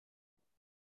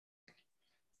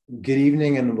Good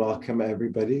evening and welcome,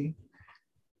 everybody.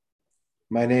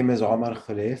 My name is Omar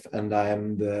Khalif, and I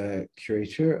am the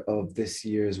curator of this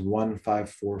year's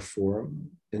 154 Forum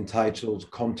entitled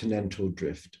Continental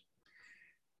Drift.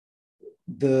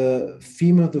 The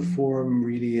theme of the forum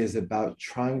really is about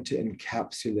trying to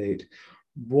encapsulate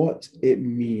what it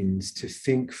means to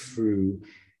think through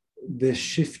the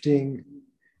shifting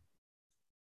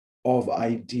of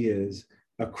ideas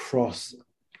across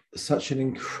such an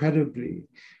incredibly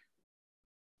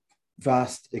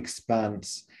vast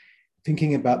expanse,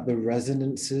 thinking about the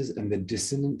resonances and the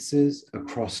dissonances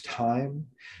across time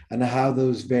and how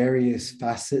those various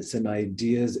facets and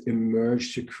ideas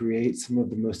emerge to create some of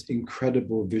the most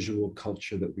incredible visual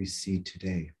culture that we see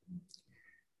today.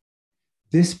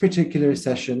 This particular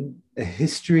session, A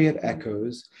History of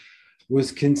Echoes,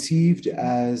 was conceived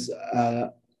as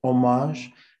an homage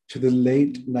to the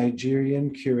late Nigerian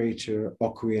curator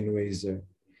Okwe Enwezor.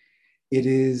 It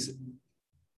is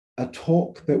a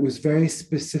talk that was very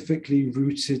specifically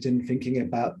rooted in thinking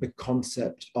about the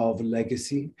concept of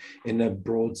legacy in a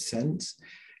broad sense,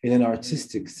 in an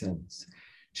artistic sense,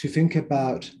 to think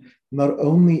about not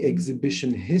only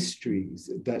exhibition histories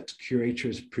that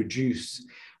curators produce,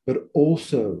 but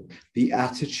also the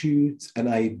attitudes and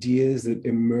ideas that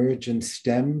emerge and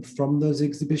stem from those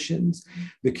exhibitions,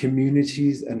 the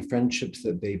communities and friendships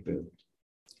that they build.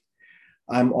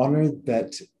 I'm honored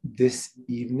that this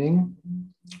evening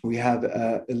we have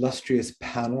an illustrious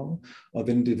panel of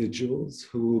individuals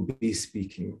who will be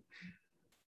speaking.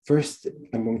 First,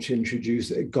 I'm going to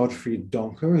introduce Godfried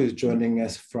Donker, who's joining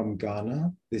us from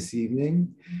Ghana this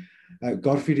evening.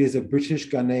 Godfried is a British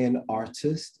Ghanaian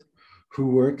artist who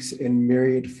works in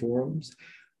myriad forms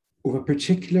with a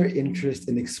particular interest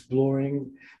in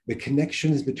exploring the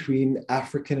connections between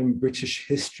African and British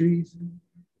histories.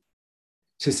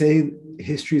 To say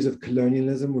histories of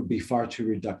colonialism would be far too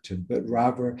reductive, but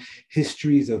rather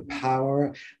histories of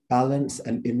power, balance,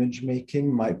 and image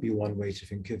making might be one way to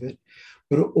think of it.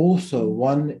 But also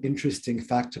one interesting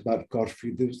fact about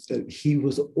Godfried is that he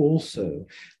was also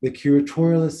the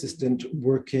curatorial assistant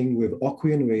working with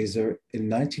Okwe Enwezor in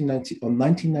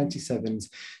 1997's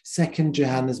second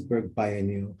Johannesburg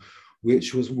Biennial,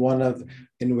 which was one of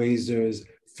Enwezor's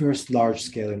first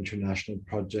large-scale international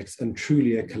projects and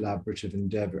truly a collaborative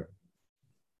endeavor.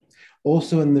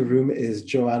 Also in the room is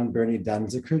Joanne Bernie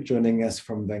Danziger, joining us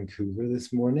from Vancouver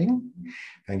this morning.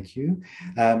 Thank you.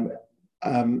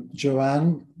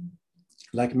 Joanne,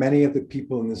 like many of the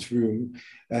people in this room,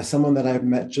 someone that I've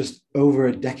met just over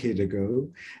a decade ago,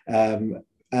 and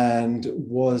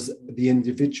was the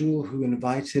individual who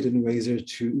invited Enwezor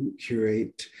to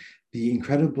curate the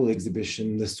incredible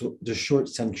exhibition, The Short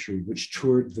Century, which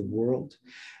toured the world,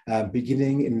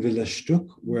 beginning in Villa Stuck,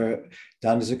 where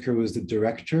Danziger was the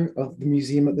director of the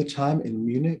museum at the time in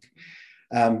Munich,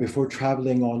 before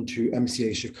traveling on to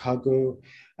MCA Chicago,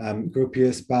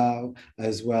 Gropius Bau,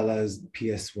 as well as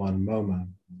PS1 MoMA.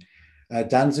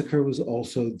 Danziger was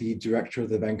also the director of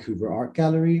the Vancouver Art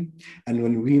Gallery. And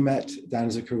when we met,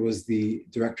 Danziger was the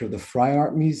director of the Frye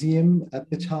Art Museum at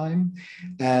the time.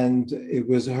 And it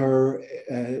was her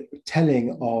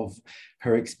telling of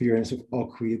her experience with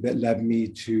Okwe that led me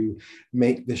to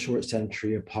make the short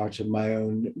century a part of my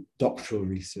own doctoral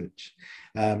research.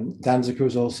 Danziger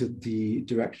was also the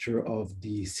director of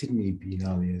the Sydney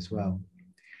Biennale as well.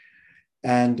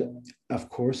 And of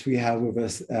course, we have with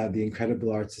us the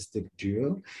incredible artistic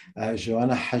duo,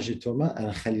 Joanna Hajitoma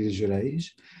and Khalil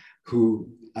Juraij, who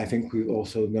I think we've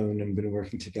also known and been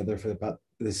working together for about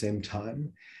the same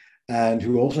time, and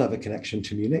who also have a connection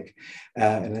to Munich,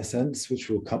 in a sense, which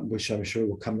I'm sure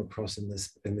will come across in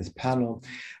this panel.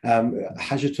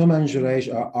 Hajitoma and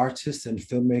Juraij are artists and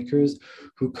filmmakers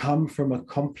who come from a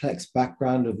complex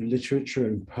background of literature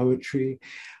and poetry,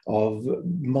 of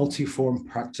multi-form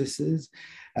practices,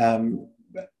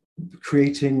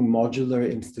 creating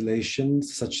modular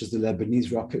installations such as the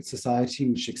Lebanese Rocket Society,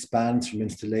 which expands from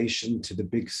installation to the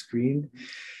big screen.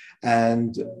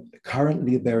 And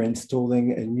currently they're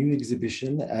installing a new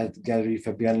exhibition at Galerie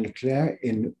Fabienne Leclerc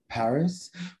in Paris,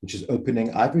 which is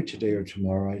opening either today or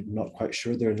tomorrow. I'm not quite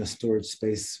sure. They're in a storage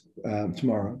space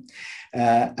tomorrow.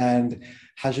 And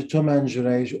Hajitoma and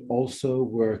Juraij also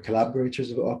were collaborators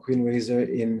of Okwe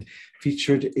Enwezor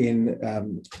featured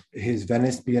in his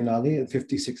Venice Biennale, the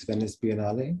 56th Venice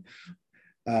Biennale,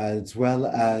 as well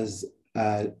as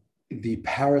the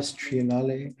Paris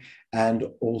Triennale, and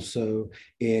also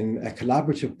in a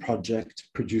collaborative project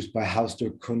produced by Haus der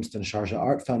Kunst and Sharjah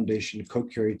Art Foundation,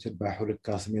 co-curated by Hurik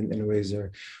Qasimi and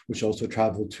Enwezor, which also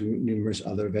traveled to numerous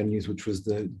other venues, which was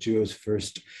the duo's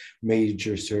first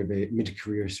major survey,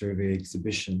 mid-career survey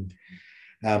exhibition.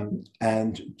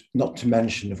 And not to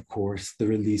mention, of course, the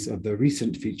release of the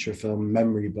recent feature film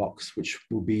Memory Box, which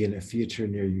will be in a theater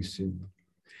near you soon.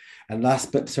 And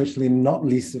last but certainly not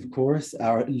least, of course,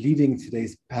 our leading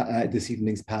this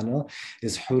evening's panel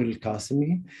is Hur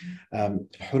El-Qasimi.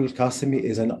 Hur El-Qasimi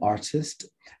is an artist,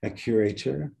 a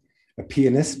curator, a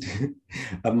pianist,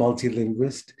 a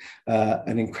multilinguist,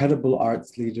 an incredible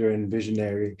arts leader and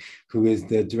visionary who is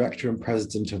the director and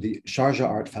president of the Sharjah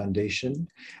Art Foundation,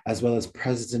 as well as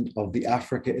president of the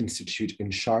Africa Institute in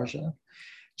Sharjah,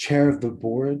 chair of the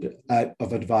board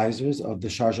of advisors of the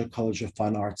Sharjah College of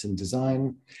Fine Arts and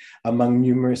Design, among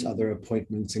numerous other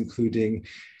appointments, including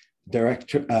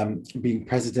being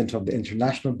president of the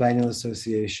International Biennial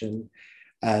Association,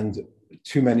 and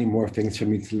too many more things for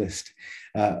me to list.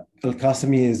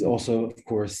 El-Qasimi is also, of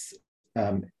course,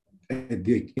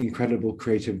 the incredible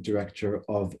creative director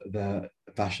of the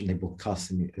fashion label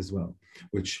Qasimi as well,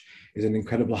 which is an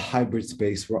incredible hybrid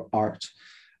space where art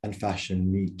and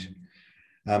fashion meet.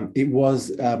 It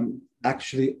was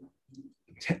actually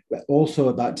also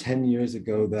about 10 years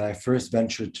ago that I first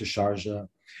ventured to Sharjah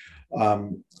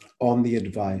on the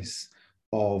advice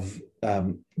of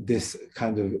this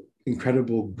kind of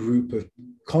incredible group of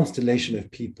constellation of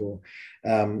people.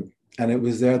 And it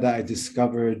was there that I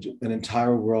discovered an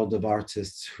entire world of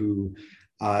artists who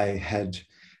I had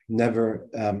never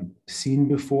seen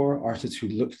before, artists who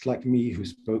looked like me, who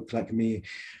spoke like me,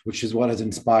 which is what has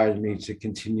inspired me to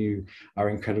continue our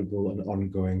incredible and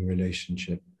ongoing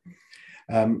relationship.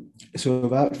 So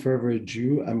without further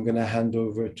ado, I'm going to hand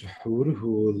over to Hur,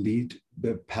 who will lead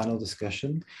the panel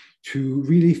discussion, to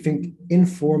really think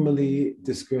informally,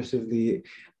 discursively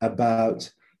about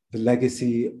the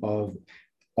legacy of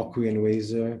Okwi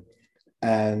Enwezor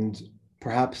and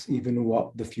perhaps even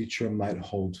what the future might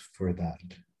hold for that.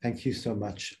 Thank you so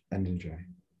much and enjoy.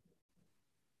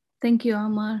 Thank you,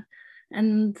 Omar.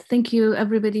 And thank you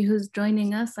everybody who's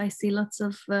joining us. I see lots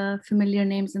of familiar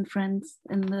names and friends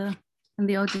in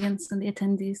the audience and the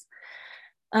attendees.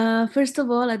 First of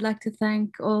all, I'd like to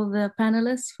thank all the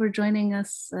panelists for joining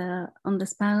us on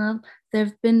this panel. There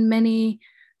have been many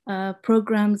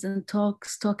programs and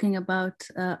talks talking about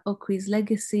Okwi's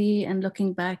legacy and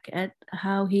looking back at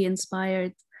how he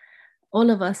inspired all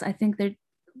of us. I think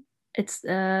it's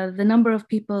the number of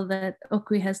people that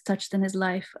Okwi has touched in his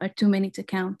life are too many to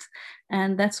count.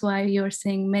 And that's why you're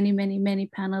seeing many, many, many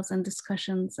panels and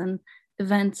discussions and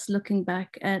events looking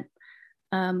back at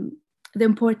the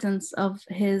importance of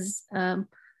his, the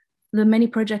many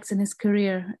projects in his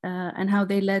career and how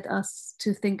they led us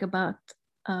to think about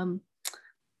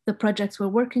the projects we're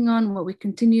working on, what we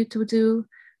continue to do.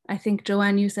 I think,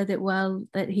 Joanne, you said it well,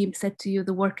 that he said to you,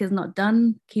 the work is not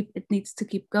done, it needs to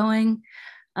keep going.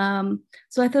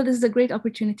 So I thought this is a great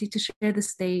opportunity to share the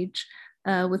stage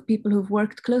with people who've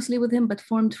worked closely with him, but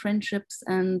formed friendships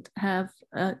and have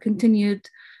continued,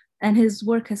 and his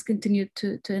work has continued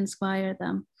to inspire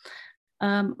them.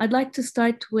 I'd like to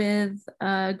start with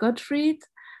Gottfried,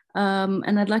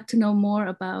 and I'd like to know more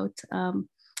about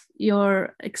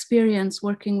your experience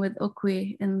working with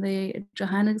Okwi in the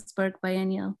Johannesburg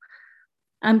Biennial.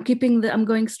 I'm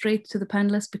going straight to the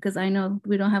panelists because I know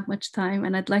we don't have much time,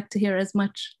 and I'd like to hear as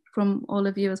much from all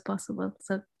of you as possible.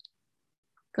 So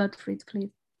Gottfried, please.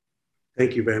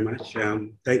 Thank you very much.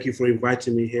 Thank you for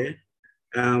inviting me here.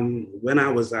 When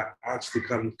I was asked to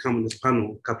come on this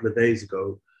panel a couple of days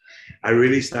ago, I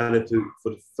really started to, for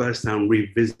the first time,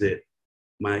 revisit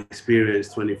my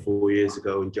experience 24 years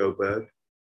ago in Joburg.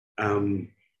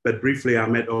 But briefly, I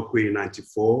met Okwi in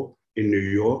 '94 in New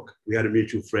York. We had a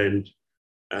mutual friend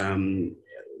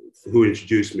who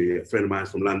introduced me, a friend of mine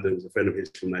from London, a friend of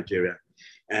his from Nigeria.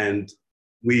 And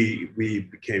we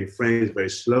became friends very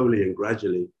slowly and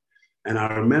gradually. And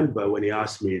I remember when he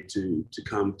asked me to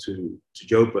come to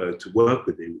Joburg to work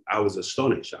with him, I was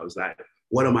astonished. I was like,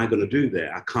 what am I going to do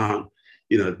there? I can't,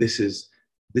 this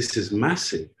is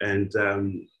massive. And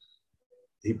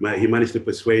he managed to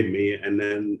persuade me. And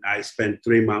then I spent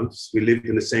 3 months. We lived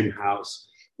in the same house.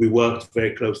 We worked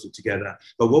very closely together.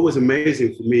 But what was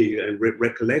amazing for me, and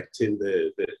recollecting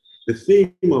the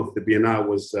theme of the Biennale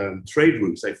was trade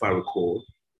routes, if I recall.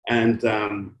 And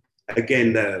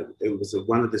again, it was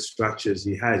one of the structures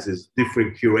he has is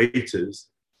different curators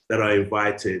that are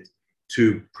invited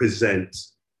to present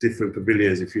different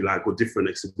pavilions, if you like, or different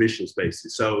exhibition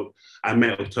spaces. So I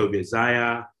met Octavia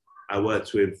Zaya. I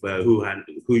worked with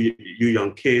Yu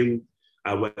Young Kim.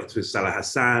 I worked with Salah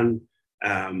Hassan.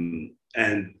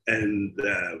 And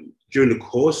during the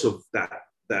course of that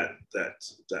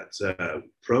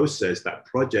process, that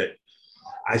project,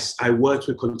 I worked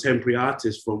with contemporary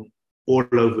artists from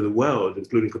all over the world,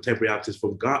 including contemporary artists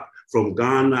from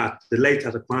Ghana. The late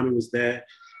Atta Kwame was there.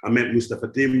 I met Mustafa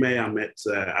Dime, I met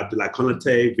Abdoulaye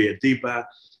Konate, Via Diba.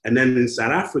 And then in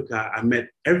South Africa, I met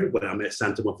everybody. I met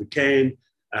Santa Mofi Kane,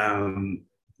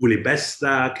 Willie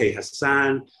Besta, Kay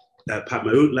Hassan, Pat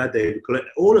Mautla, David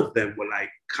Collette. All of them were like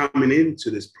coming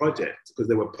into this project because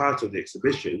they were part of the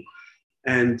exhibition.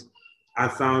 And I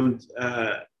found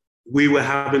we were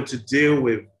having to deal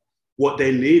with what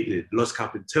they needed. Los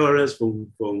Carpinteros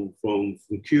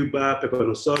from Cuba, Pepe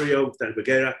Osorio, Tani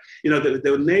Bagheera. You know,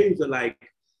 there were names that like,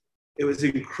 it was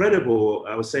incredible,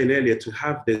 I was saying earlier, to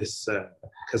have this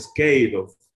cascade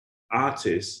of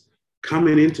artists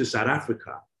coming into South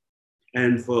Africa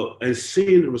and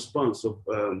seeing the response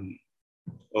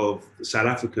of South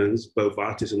Africans, both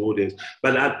artists and audience.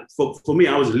 But for me,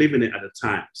 I was living it at the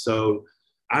time. So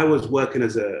I was working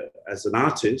as an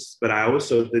artist, but I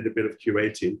also did a bit of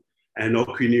curating, and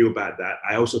Okwi knew about that.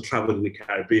 I also traveled in the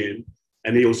Caribbean,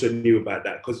 and he also knew about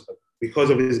that because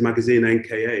of his magazine,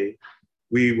 NKA.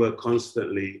 We were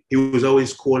constantly, he was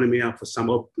always calling me up for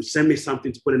send me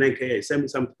something to put in NKA, send me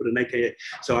something to put in NKA.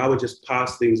 So I would just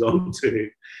pass things on to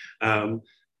him.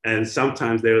 And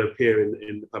sometimes they would appear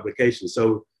in the publication.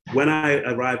 So when I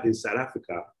arrived in South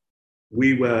Africa,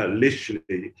 we were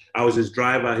literally, I was his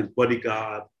driver, his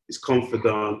bodyguard, his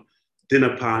confidant,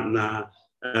 dinner partner.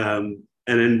 And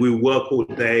then we work all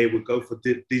day, we go for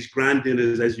these grand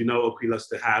dinners, as you know, Okwi loves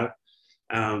to have,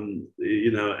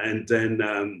 you know, and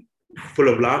then, full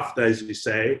of laughter, as you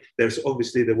say. There's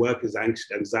obviously the work is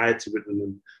anxiety ridden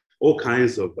and all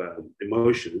kinds of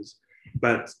emotions.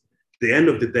 But at the end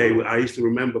of the day, I used to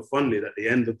remember fondly that at the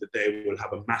end of the day, we'll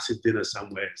have a massive dinner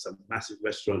somewhere, some massive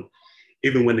restaurant.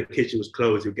 Even when the kitchen was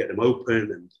closed, we'll get them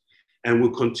open and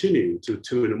we'll continue till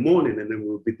 2 in the morning. And then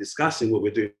we'll be discussing what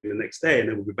we're doing the next day. And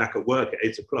then we'll be back at work at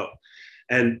 8 o'clock.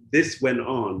 And this went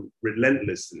on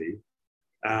relentlessly.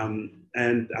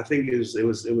 And I think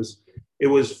it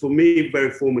was for me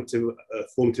very formative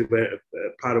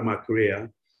part of my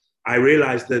career. I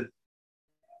realized that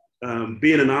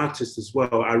being an artist as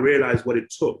well, I realized what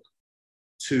it took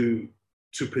to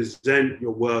present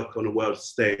your work on a world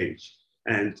stage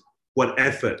and what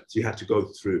effort you had to go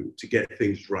through to get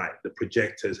things right. The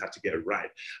projectors had to get it right.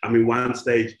 I mean, one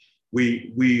stage,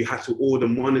 we had to order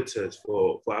monitors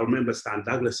for I remember Stan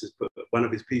Douglas's put one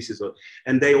of his pieces on,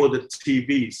 and they ordered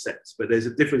TV sets, but there's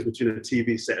a difference between a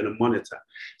TV set and a monitor.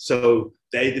 So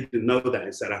they didn't know that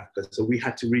in South Africa. So we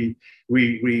had to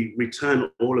return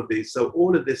all of these. So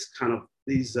all of this kind of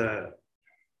these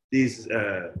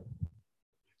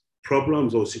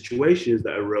problems or situations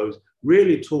that arose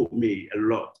really taught me a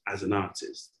lot as an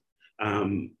artist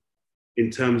in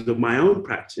terms of my own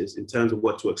practice, in terms of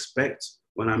what to expect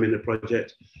when I'm in a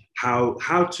project, how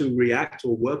to react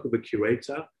or work with a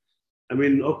curator. I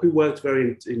mean, Okwi works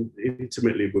very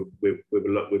intimately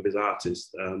with his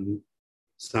artists.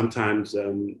 Sometimes,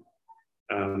 you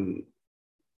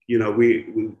know,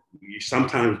 we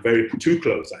sometimes very too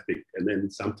close, I think, and then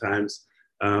sometimes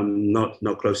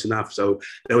not close enough. So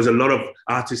there was a lot of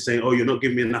artists saying, "Oh, you're not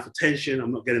giving me enough attention.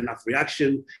 I'm not getting enough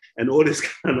reaction," and all this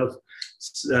kind of.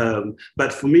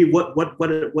 But for me, what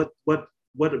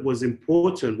was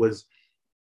important was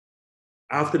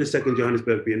after the second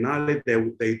Johannesburg Biennale,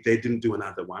 they didn't do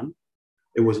another one.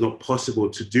 It was not possible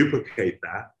to duplicate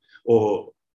that,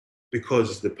 or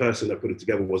because the person that put it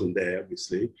together wasn't there,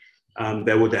 obviously.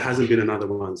 There hasn't been another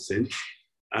one since.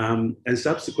 And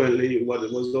subsequently, what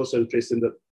was also interesting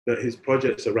that his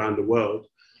projects around the world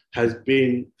has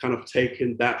been kind of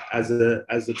taken that as a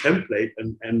template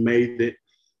and made it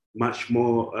much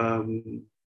more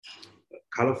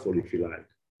colorful, if you like.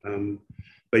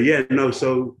 But yeah, no,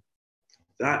 so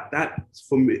that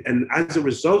for me, and as a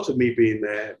result of me being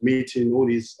there, meeting all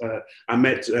these, I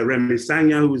met Remy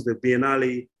Sanya, who was the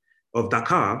Biennale of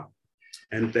Dakar.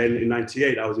 And then in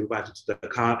 '98, I was invited to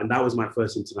Dakar, and that was my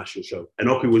first international show. And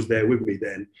Okwi was there with me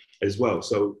then as well.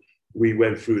 So we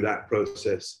went through that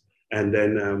process. And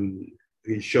then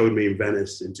he showed me in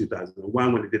Venice in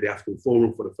 2001 when he did the African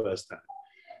Forum for the first time.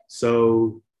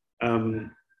 So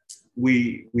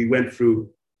we went through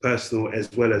personal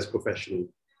as well as professional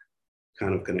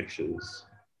kind of connections.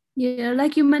 Yeah,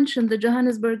 like you mentioned, the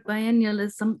Johannesburg Biennial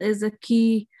is a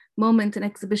key moment in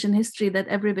exhibition history that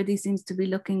everybody seems to be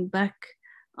looking back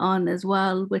on as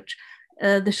well, which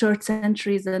the Short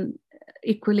Centuries an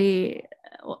equally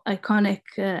iconic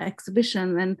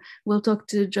exhibition, and we'll talk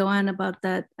to Joanne about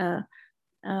that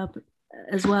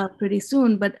as well pretty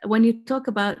soon. But when you talk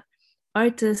about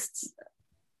artists,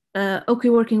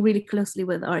 Okwi working really closely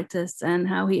with artists and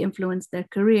how he influenced their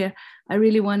career, I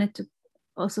really wanted to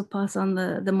also pass on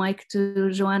the mic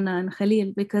to Joanna and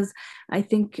Khalil, because I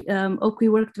think Okwi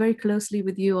worked very closely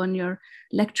with you on your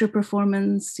lecture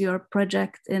performance, your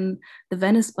project in the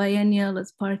Venice Biennial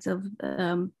as part of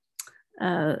the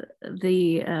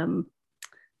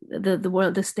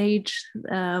stage.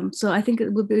 So I think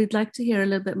we'd like to hear a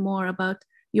little bit more about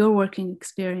your working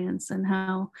experience and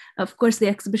how, of course, the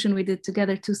exhibition we did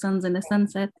together, Two Suns and a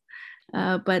Sunset,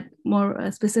 but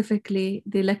more specifically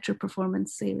the lecture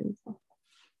performance series.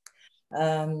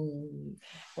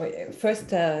 First,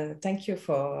 thank you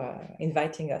for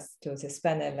inviting us to this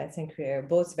panel. I think we are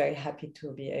both very happy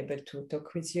to be able to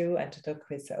talk with you and to talk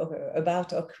about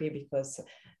Okwi, because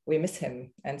we miss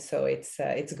him. And so it's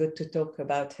good to talk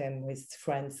about him with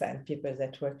friends and people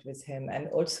that worked with him. And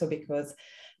also because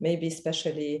maybe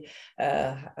especially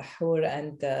Hur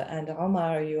and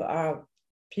Omar, you are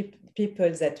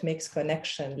people that makes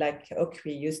connection like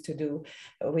Okwi used to do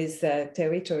with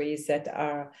territories that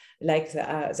are like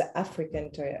the African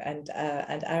and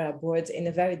Arab worlds in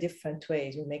a very different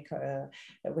way. You make the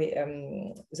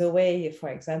way, for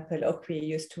example, Okwi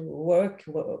used to work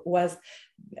was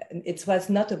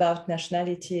not about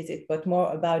nationalities, it was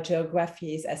more about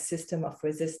geographies as system of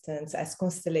resistance, as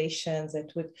constellations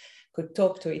that could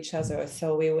talk to each other.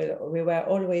 So we were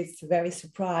always very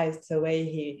surprised the way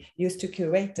he used to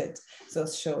curate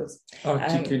those shows.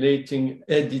 Articulating,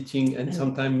 editing, and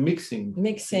sometimes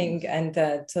mixing. And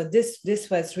so this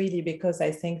was really because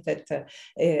I think that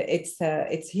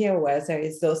it's here where there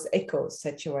is those echoes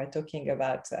that you were talking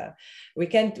about. We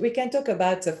can talk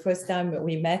about the first time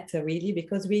we met really,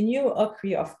 because we knew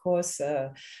Okwi, of course,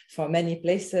 from many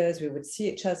places. We would see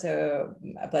each other,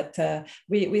 but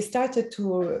we started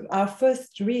to. Our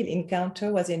first real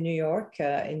encounter was in New York,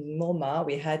 in MoMA.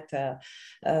 We had a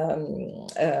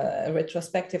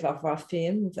retrospective of our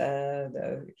films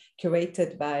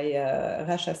curated by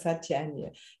Rasha Satya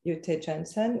and Ute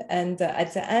Jensen. And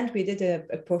at the end, we did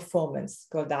a performance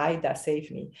called Aida Save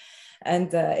Me.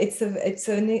 And it's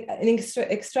an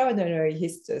extraordinary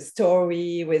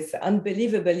story with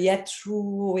unbelievable yet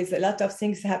true, with a lot of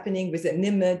things happening, with an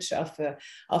image of a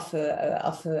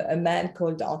man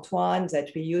called Antoine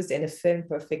that we used in a film,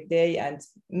 Perfect Day, and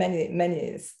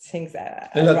many things.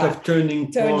 A lot of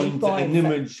turning points, an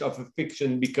image of a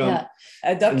fiction become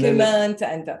a document,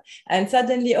 and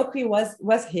suddenly Okwi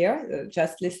was here,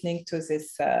 just listening to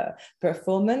this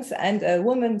performance, and a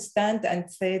woman stand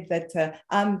and said that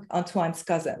I'm Antoine's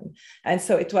cousin. And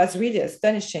so it was really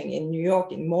astonishing in New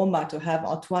York, in MoMA, to have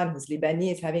Antoine, who's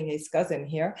Lebanese, having his cousin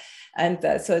here. And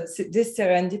so it's this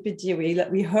serendipity,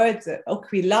 we heard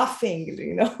Okwi laughing,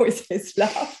 with his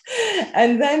laugh.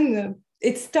 And then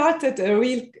it started a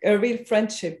real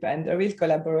friendship and a real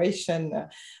collaboration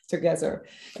together,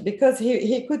 because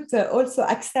he could also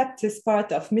accept his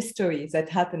part of mystery that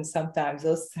happens sometimes,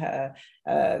 those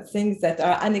things that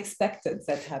are unexpected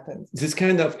that happen. This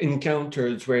kind of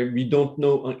encounters where we don't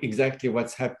know exactly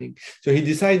what's happening. So he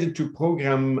decided to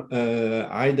program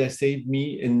Aida Save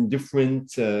Me in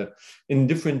different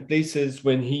places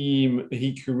when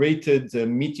he curated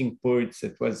meeting points.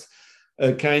 It was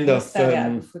a kind of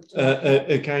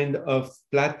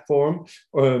platform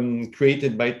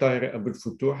created by Tarek Abou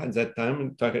Futuh at that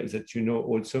time, Tarek that you know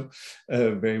also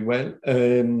very well,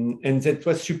 and that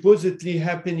was supposedly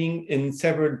happening in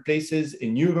several places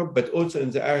in Europe, but also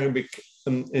in the Arabic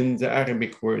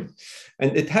world.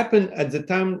 And it happened at the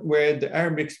time where the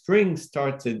Arabic Spring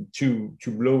started to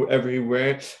blow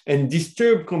everywhere and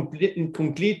disturb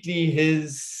completely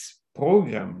his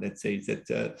program, let's say,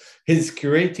 that his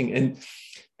curating,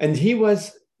 and he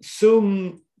was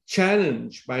so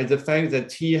challenged by the fact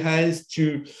that he has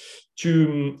to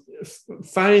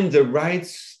find the right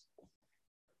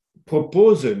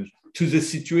proposal to the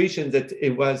situation that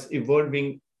it was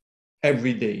evolving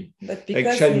every day. Like,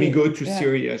 shall we go to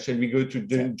Syria? Shall we go to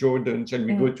Jordan? Shall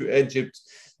we go to Egypt?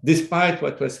 Despite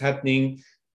what was happening,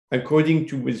 according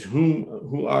to with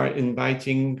who are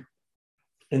inviting.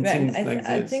 And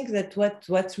I think that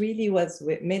what really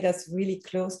made us really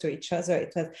close to each other,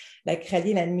 it was like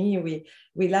Khalil and me,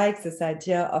 we like this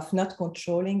idea of not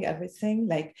controlling everything.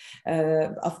 Like,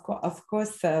 of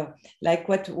course, like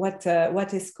what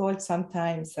is called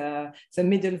sometimes the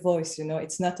middle voice.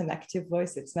 It's not an active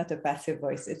voice, it's not a passive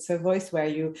voice. It's a voice where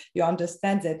you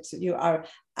understand that you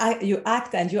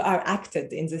act and you are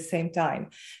acted in the same time.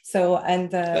 So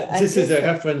this is a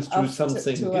reference to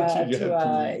something.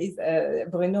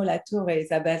 Bruno Latour,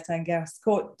 Isabelle Senghers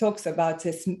talks about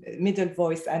this middle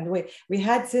voice, and we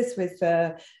had this with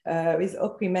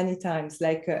Okwi many times.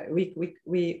 Like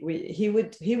he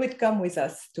would come with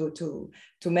us to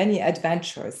many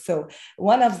adventures. So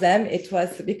one of them, it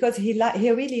was because he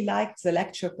really liked the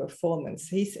lecture performance.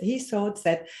 He thought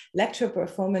that lecture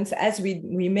performance, as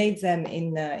we made them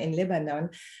in Lebanon,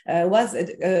 was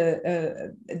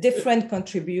a different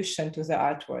contribution to the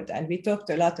art world. And we talked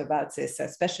a lot about this,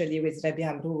 especially with Rabih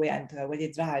Amroui and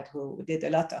Walid Raad, who did a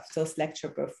lot of those lecture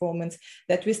performance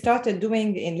that we started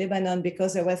doing in Lebanon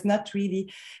because there was not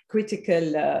really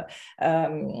critical,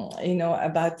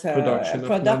 about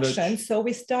production. So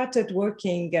we started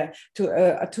working to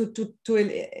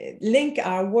link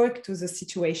our work to the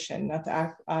situation, not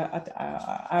our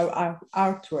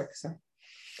artwork.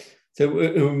 So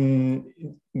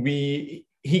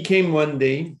he came one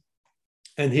day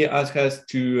and he asked us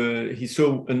to, he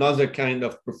saw another kind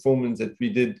of performance that we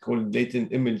did called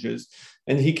Latent Images.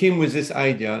 And he came with this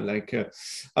idea, like,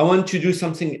 I want to do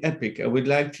something epic. I would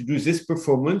like to do this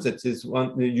performance that is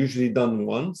usually done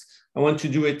once. I want to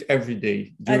do it every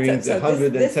day during the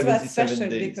 177 this was special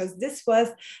days. Because this was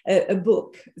a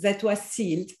book that was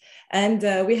sealed. And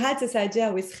we had this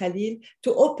idea with Khalil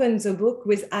to open the book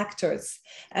with actors.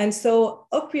 And so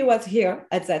Okwi was here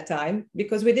at that time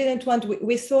because we didn't want,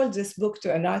 we sold this book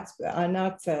to an art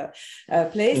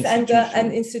place and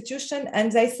an institution.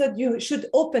 And they said, you should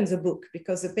open the book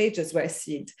because the pages were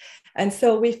sealed. And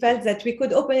so we felt that we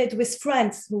could open it with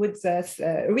friends who would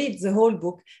read the whole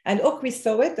book. And Okwi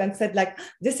saw it and said, like,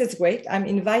 this is great. I'm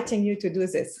inviting you to do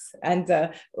this. And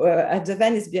at the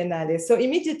Venice Biennale. So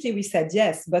immediately we said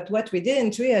yes. But what we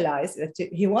didn't realize that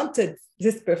he wanted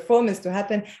this performance to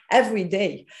happen every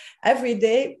day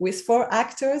with 4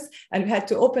 actors. And we had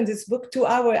to open this book 2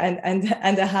 hours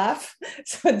and a half.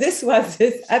 So this was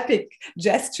his epic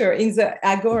gesture in the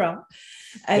Agora.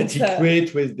 And he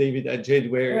created with David Adjaid,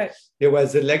 where there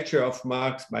was a lecture of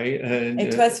Marx by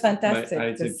it was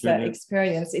fantastic, this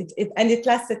experience. It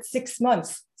lasted 6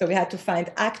 months. So we had to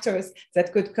find actors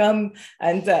that could come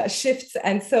and shift.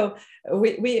 And so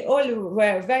we all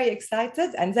were very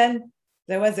excited. And then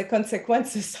there was the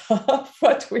consequences of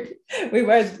what we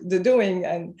were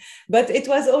doing. But it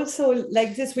was also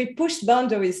like this, we pushed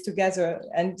boundaries together.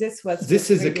 And this is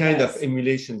really a kind of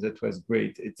emulation that was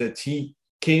great. It's that he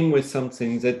came with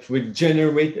something that would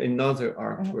generate another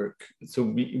artwork.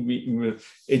 So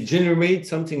it generates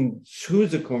something through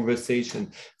the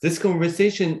conversation. This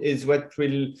conversation is what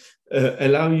will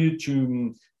allow you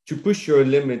to push your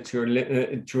limit, to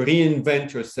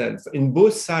reinvent yourself in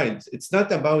both sides. It's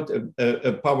not about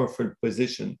a powerful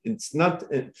position. It's not,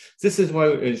 this is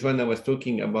why Joanna was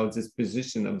talking about this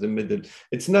position of the middle.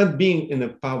 It's not being in a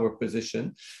power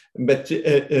position, but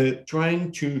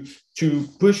trying to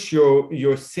push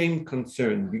your same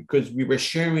concern, because we were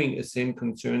sharing a same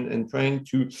concern and trying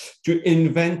to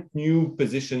invent new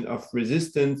position of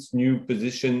resistance, new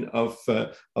position of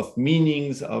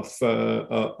meanings, of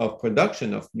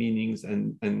production of meanings,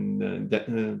 and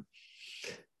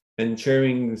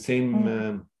sharing the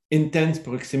same intense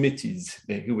proximities,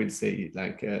 he would say,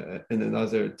 like in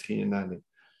another triennale.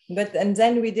 And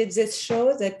then we did this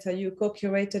show that you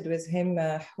co-curated with him,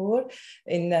 Hur,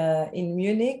 in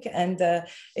Munich, and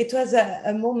it was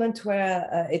a moment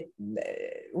where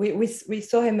we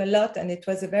saw him a lot, and it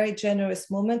was a very generous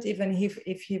moment. Even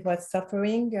if he was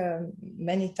suffering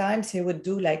many times, he would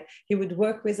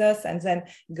work with us and then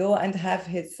go and have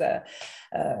his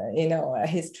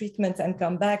his treatment and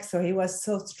come back. So he was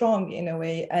so strong in a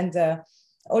way. And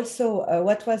also,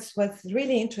 what was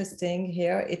really interesting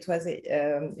here, it was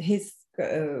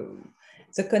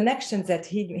the connections that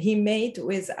he made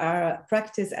with our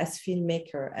practice as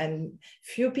filmmaker, and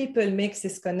few people make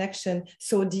this connection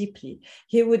so deeply.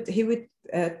 He would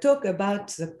talk about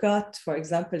the cut, for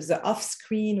example, the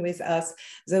off-screen with us,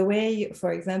 the way,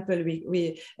 for example,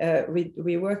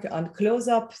 we work on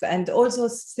close-ups and all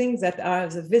those things that are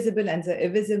the visible and the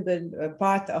invisible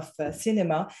part of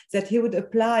cinema that he would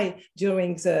apply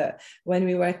during when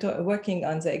we were working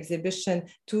on the exhibition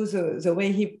to the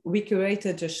way we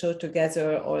curated the show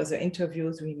together, or the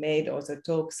interviews we made, or the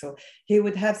talks. So he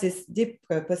would have this deep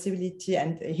possibility,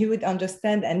 and he would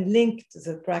understand and link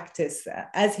the practice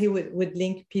as he would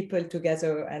link people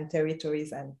together and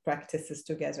territories and practices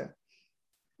together.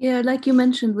 Yeah, like you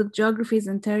mentioned with geographies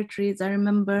and territories, I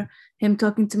remember him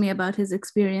talking to me about his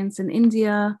experience in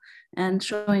India and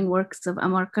showing works of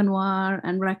Amar Kanwar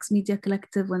and Rax Media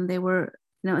Collective when they were,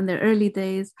 in their early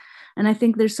days. And I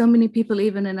think there's so many people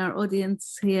even in our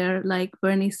audience here, like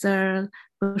Bernie Searle,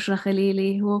 Bushra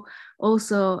Khalili, who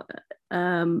also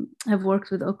have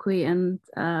worked with Okwi, and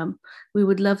we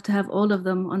would love to have all of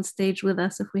them on stage with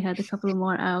us if we had a couple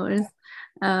more hours.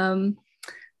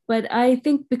 But I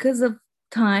think because of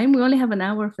time. We only have an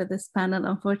hour for this panel,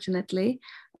 unfortunately.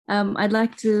 I'd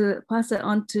like to pass it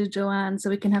on to Joanne so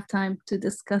we can have time to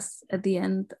discuss at the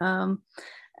end.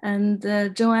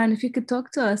 Joanne, if you could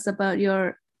talk to us about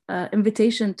your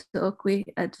invitation to Okwi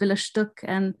at Villa Stuck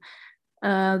and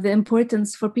the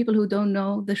importance for people who don't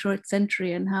know the short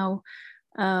century and how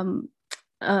an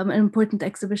important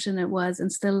exhibition it was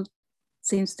and still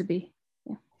seems to be.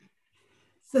 Yeah.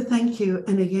 So thank you.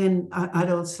 And again, I'd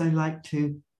also like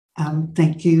to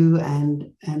thank you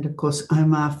and of course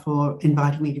Omar for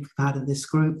inviting me to be part of this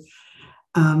group.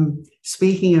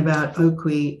 Speaking about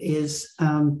Okwi is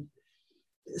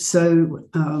so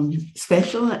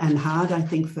special and hard, I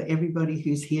think, for everybody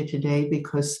who's here today,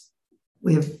 because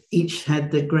we've each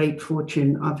had the great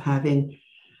fortune of having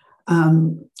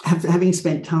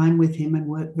spent time with him and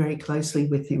worked very closely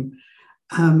with him.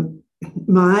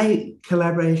 My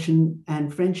collaboration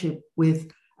and friendship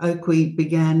with Okwi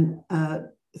began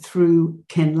through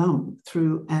Ken Lum,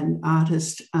 through an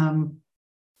artist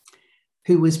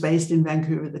who was based in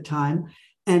Vancouver at the time.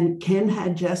 And Ken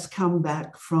had just come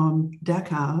back from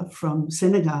Dakar, from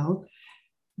Senegal,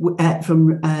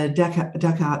 from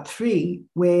Dakar 3,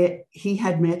 where he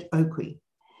had met Okwi.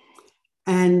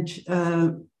 And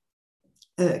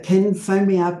Ken phoned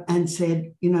me up and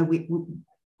said, you know,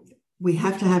 we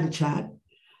have to have a chat.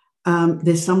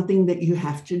 There's something that you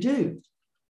have to do.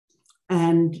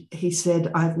 And he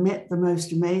said, I've met the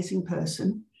most amazing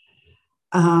person.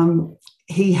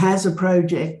 He has a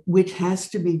project which has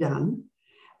to be done.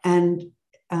 And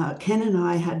Ken and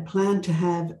I had planned to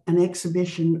have an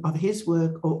exhibition of his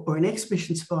work or an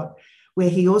exhibition spot where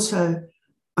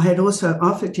I had also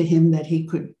offered to him that he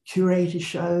could curate a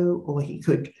show or he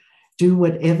could do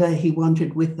whatever he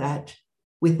wanted with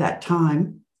that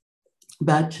time.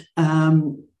 But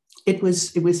it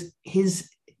was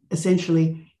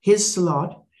essentially his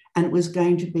slot, and it was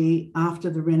going to be after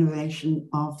the renovation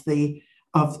of the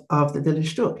Villa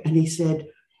Stuck. And he said,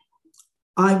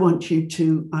 I want you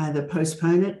to either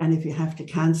postpone it, and if you have to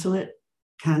cancel it,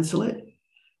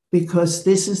 because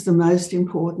this is the most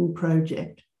important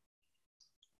project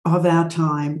of our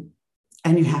time,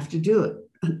 and you have to do it.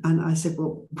 And I said,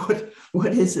 well,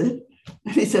 what is it?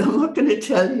 And he said, I'm not going to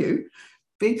tell you,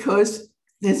 because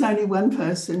there's only one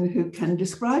person who can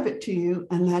describe it to you,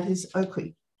 and that is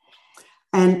Okwi.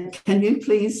 And can you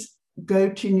please go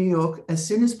to New York as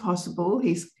soon as possible?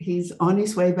 He's on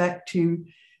his way back to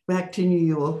New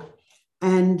York,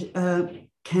 and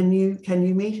can you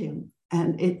meet him?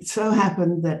 And it so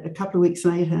happened that a couple of weeks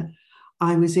later,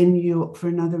 I was in New York for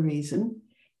another reason.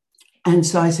 And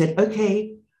so I said,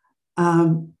 okay,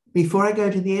 before I go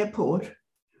to the airport,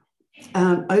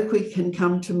 Okwi can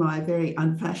come to my very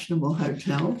unfashionable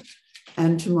hotel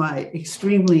and to my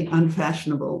extremely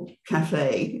unfashionable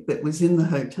cafe that was in the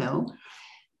hotel.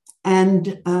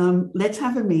 And let's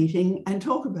have a meeting and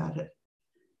talk about it.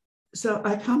 So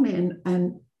I come in,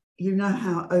 and you know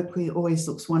how Okwi always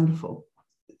looks wonderful.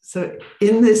 So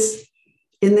in this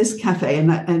cafe,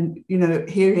 and you know,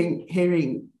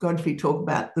 hearing Godfrey talk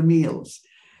about the meals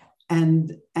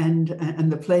and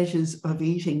the pleasures of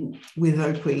eating with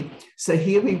Okwi. So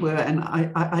here we were, and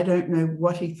I don't know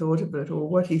what he thought of it or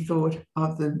what he thought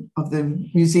of the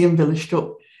Museum Villa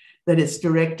Stuck, that its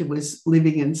director was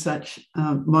living in such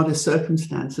modest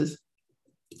circumstances.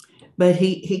 But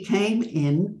he came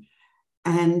in.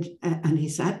 And he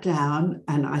sat down,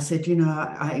 and I said, you know,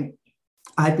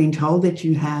 I've been told that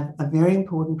you have a very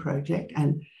important project,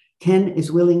 and Ken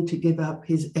is willing to give up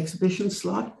his exhibition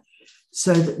slot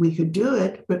so that we could do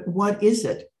it, but what is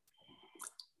it?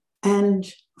 And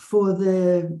for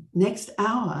the next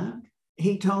hour,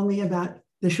 he told me about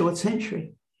the short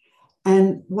century.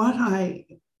 And what I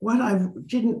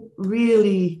didn't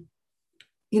really,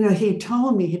 you know, he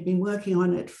told me he'd been working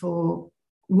on it for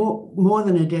more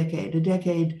than a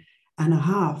decade and a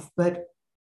half, but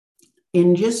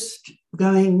in just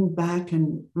going back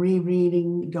and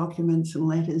rereading documents and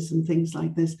letters and things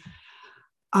like this,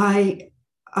 I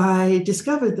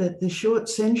discovered that the short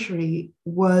century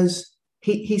was,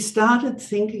 he started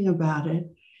thinking about it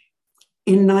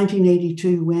in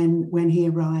 1982 when he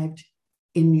arrived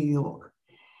in New York.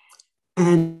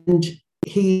 And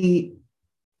he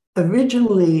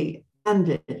originally planned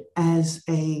it as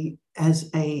a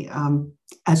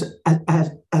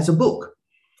book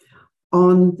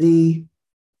on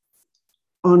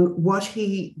what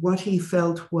he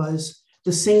felt was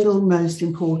the single most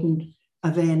important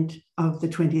event of the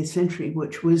 20th century,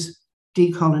 which was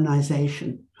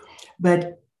decolonization.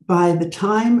 But by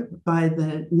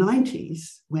the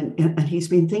 90s, and he's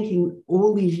been thinking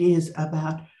all these years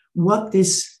about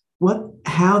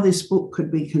how this book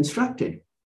could be constructed.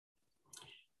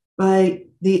 By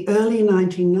the early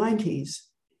 1990s,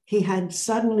 he had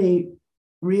suddenly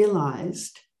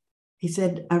realized, he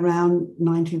said around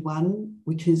 91,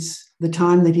 which is the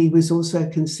time that he was also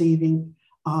conceiving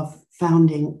of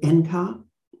founding NCAR,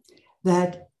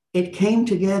 that it came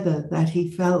together that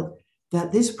he felt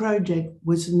that this project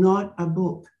was not a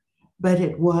book, but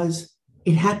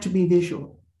it had to be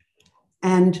visual.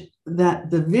 And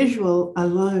that the visual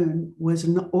alone was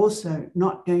also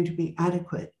not going to be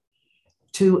adequate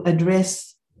to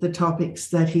address the topics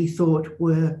that he thought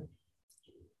were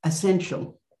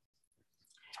essential.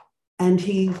 And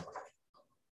he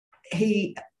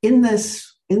in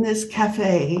this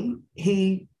cafe,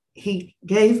 he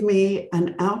gave me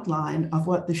an outline of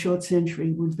what the short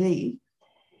century would be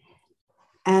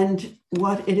and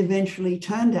what it eventually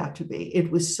turned out to be. It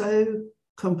was so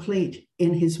complete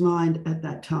in his mind at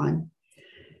that time.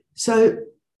 So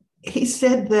he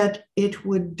said that it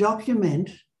would document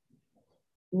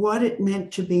what it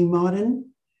meant to be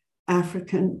modern,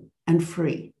 African, and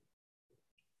free.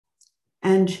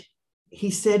 And he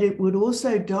said it would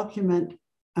also document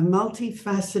a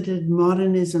multifaceted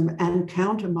modernism and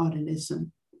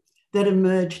counter-modernism that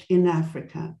emerged in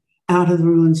Africa out of the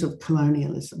ruins of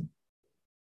colonialism.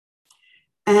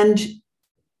 And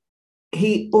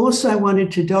he also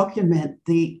wanted to document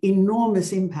the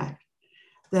enormous impact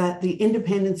that the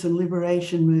independence and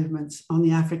liberation movements on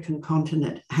the African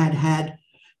continent had had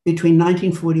between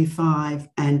 1945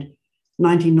 and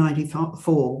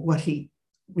 1994, what he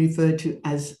referred to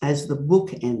as the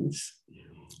bookends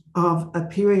of a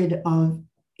period of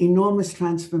enormous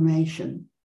transformation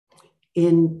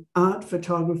in art,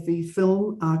 photography,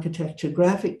 film, architecture,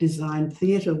 graphic design,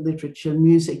 theatre, literature,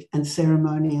 music, and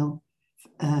ceremonial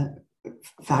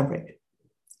fabric,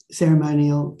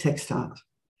 ceremonial textiles.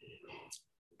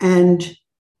 And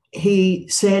he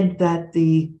said that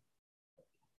the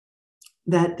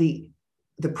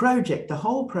project, the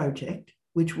whole project,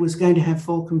 which was going to have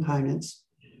 4 components,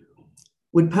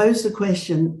 would pose the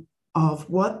question of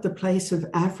what the place of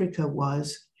Africa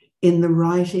was in the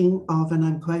writing of, and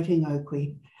I'm quoting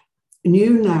Okwe,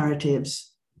 new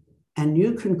narratives and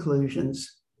new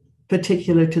conclusions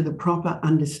particular to the proper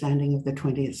understanding of the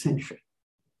 20th century.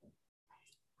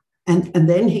 And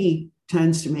then he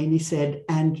turns to me and he said,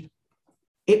 and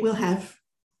it will have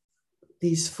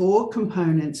these 4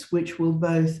 components which will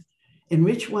both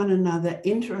enrich one another,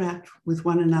 interact with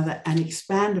one another, and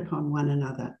expand upon one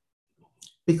another,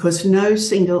 because no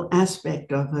single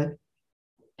aspect of it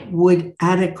would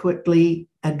adequately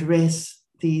address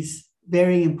these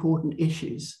very important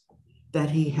issues that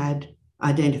he had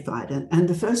identified. And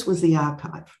the first was the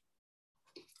archive.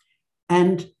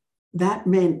 And that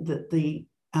meant that the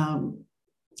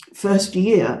first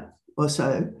year or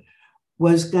so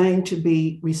was going to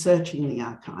be researching the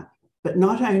archive, but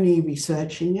not only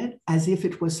researching it as if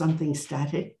it was something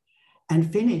static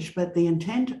and finished, but the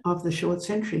intent of the short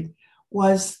century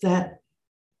was that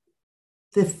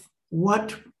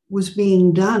what was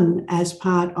being done as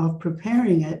part of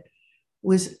preparing it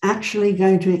was actually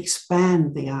going to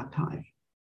expand the archive.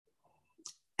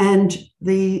 And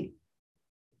the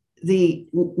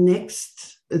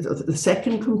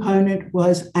second component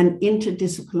was an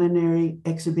interdisciplinary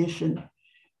exhibition,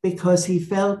 because he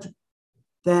felt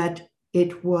that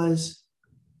it was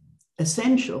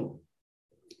essential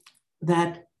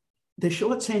that the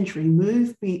short century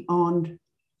move beyond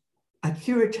a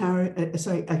curatorial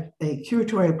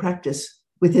practice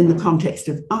within the context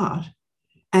of art,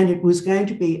 and it was going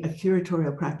to be a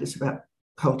curatorial practice about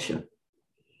culture.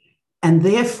 And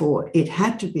therefore, it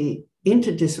had to be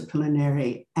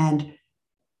interdisciplinary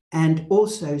and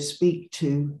also speak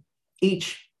to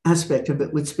each aspect of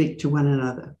it would speak to one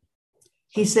another.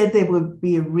 He said there would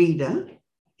be a reader.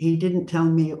 He didn't tell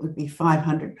me it would be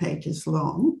 500 pages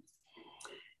long.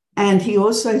 And he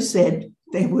also said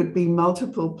there would be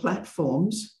multiple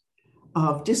platforms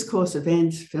of discourse,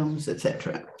 events, films,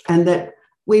 etc. And that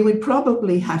we would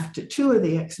probably have to tour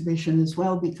the exhibition as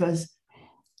well, because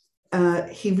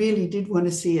he really did want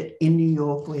to see it in New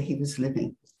York, where he was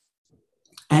living,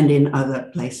 and in other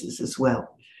places as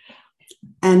well.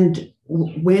 And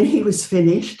when he was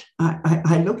finished,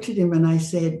 I looked at him and I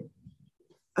said,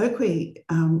 Okwe,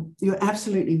 you're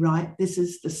absolutely right. This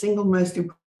is the single most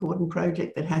important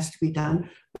project that has to be done,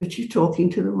 but you're talking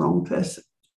to the wrong person.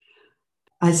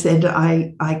 I said,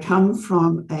 I come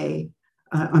from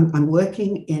I'm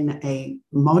working in a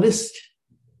modest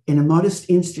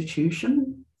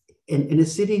institution in a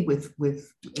city with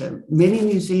many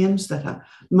museums that are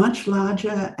much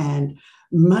larger and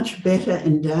much better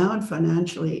endowed,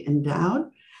 financially endowed.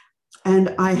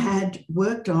 And I had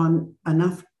worked on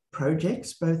enough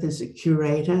projects, both as a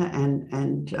curator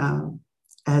and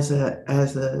as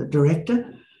a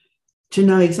director, to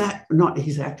know not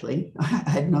exactly, I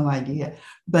had no idea,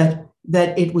 but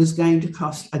that it was going to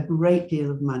cost a great deal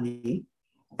of money,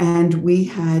 and we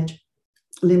had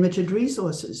limited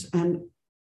resources. And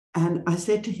I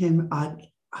said to him,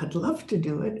 I'd love to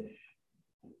do it,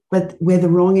 but we're the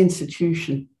wrong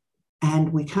institution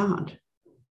and we can't.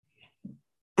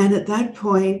 And at that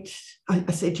point, I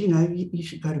said, you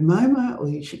should go to MoMA, or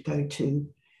you should go to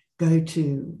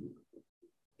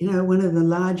one of the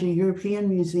larger European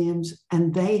museums,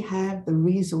 and they have the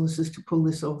resources to pull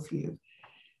this off for you.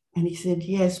 And he said,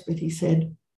 yes, but he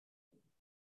said,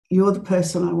 you're the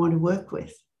person I want to work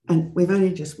with. And we've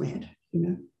only just met,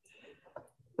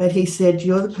 But he said,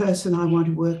 you're the person I want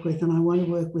to work with, and I want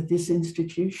to work with this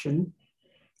institution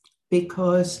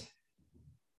because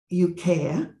you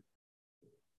care.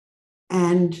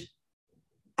 And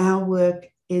our work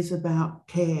is about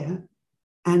care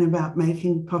and about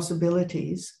making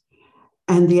possibilities.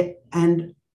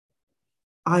 And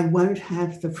I won't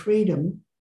have the freedom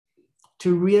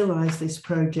to realize this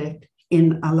project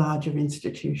in a larger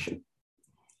institution.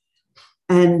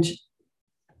 And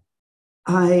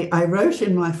I wrote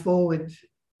in my foreword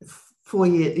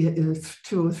 2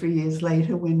 or 3 years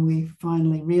later, when we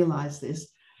finally realized this,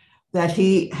 that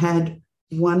he had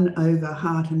won over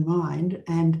heart and mind.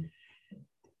 And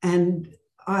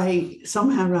I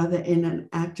somehow, rather in an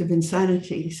act of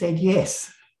insanity, said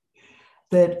yes,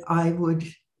 that I would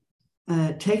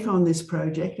take on this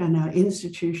project, and our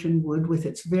institution would, with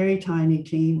its very tiny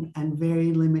team and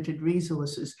very limited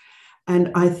resources.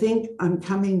 And I think I'm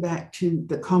coming back to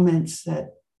the comments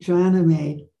that Joanna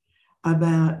made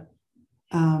about,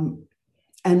 and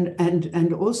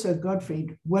also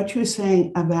Gottfried, what you're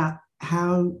saying about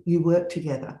how you work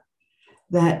together,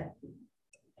 that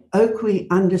Oakwe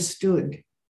understood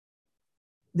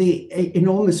the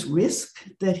enormous risk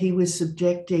that he was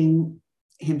subjecting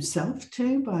himself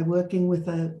to by working with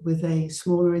a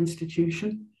smaller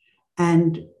institution,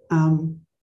 and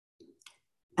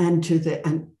to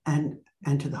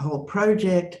the whole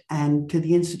project and to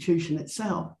the institution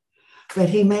itself. But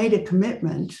he made a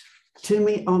commitment to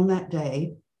me on that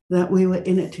day that we were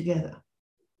in it together,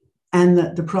 and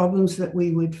that the problems that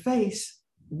we would face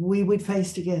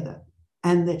together,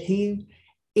 and that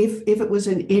if it was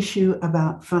an issue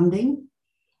about funding,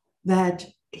 that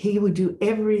he would do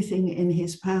everything in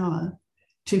his power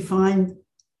to find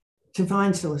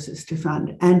sources to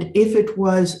fund. And if it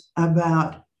was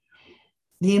about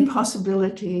the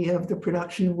impossibility of the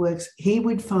production of works, he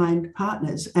would find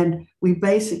partners. And we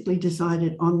basically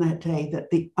decided on that day that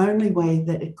the only way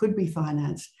that it could be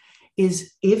financed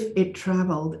is if it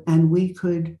traveled, and we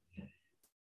could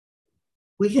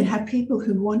have people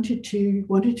who wanted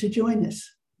to join us.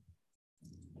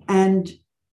 And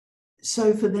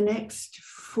so for the next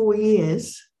 4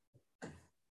 years,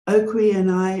 Oakwe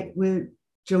and I were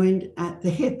joined at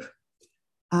the hip.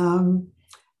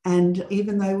 And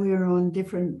even though we were on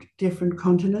different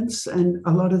continents and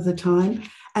a lot of the time,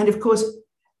 and of course,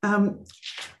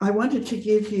 I wanted to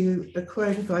give you a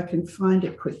quote, if I can find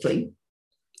it quickly.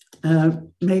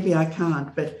 Maybe I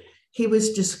can't, but he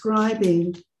was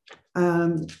describing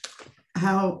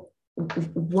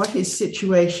what his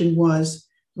situation was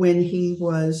when he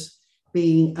was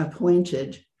being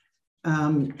appointed.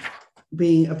 Here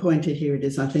it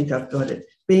is, I think I've got it.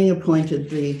 Being appointed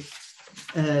the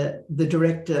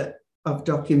director of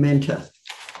Documenta.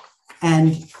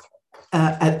 And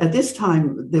at this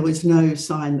time, there was no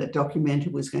sign that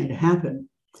Documenta was going to happen.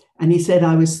 And he said,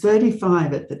 I was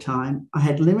 35 at the time. I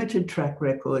had limited track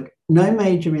record, no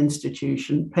major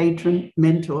institution, patron,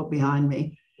 mentor behind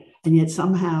me. And yet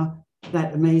somehow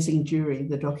that amazing jury,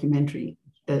 the Documenta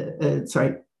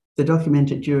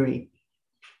jury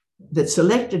that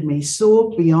selected me, saw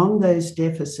beyond those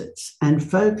deficits and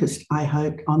focused, I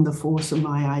hoped, on the force of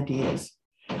my ideas.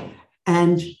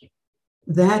 And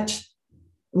that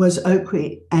was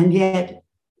Oakwe. And yet,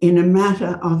 in a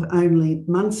matter of only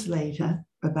months later,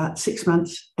 about 6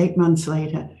 months, 8 months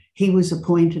later, he was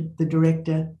appointed the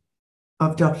director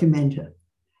of Documenta.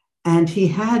 And he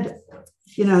had,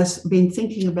 been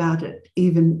thinking about it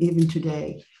even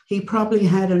today. He probably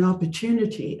had an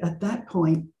opportunity at that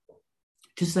point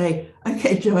to say,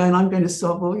 okay, Joanne, I'm going to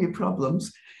solve all your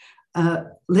problems.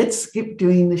 Let's skip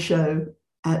doing the show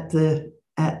at the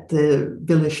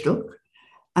Villa Stuck.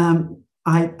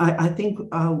 I think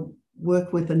I'll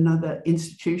work with another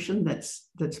institution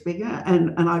that's bigger.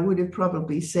 And I would have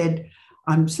probably said,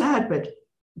 I'm sad, but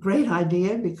great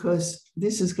idea, because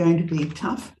this is going to be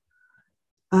tough.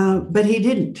 But he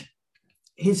didn't.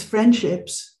 His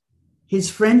friendships, his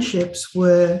friendships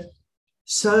were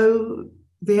so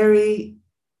very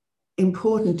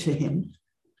important to him.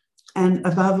 And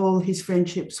above all, his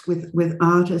friendships with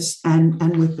artists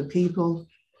and with the people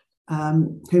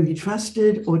whom he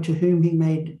trusted or to whom he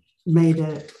made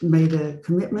a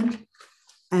commitment.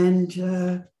 And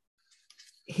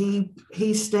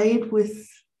he stayed with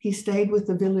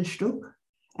the Villa Stuck,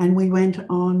 and we went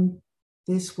on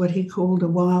this, what he called, a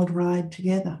wild ride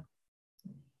together.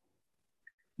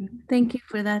 Thank you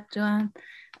for that, Joanne.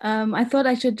 I thought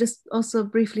I should just also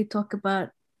briefly talk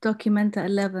about Documenta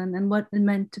 11 and what it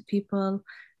meant to people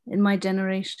in my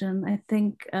generation. I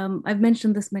think I've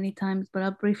mentioned this many times, but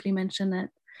I'll briefly mention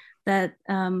it, that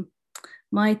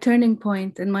my turning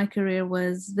point in my career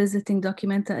was visiting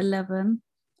Documenta 11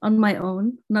 on my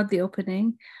own, not the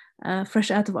opening, fresh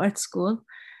out of art school.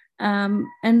 And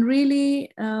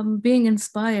really being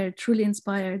inspired, truly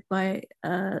inspired by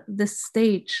this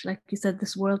stage, like you said,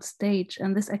 this world stage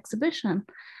and this exhibition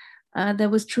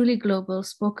that was truly global,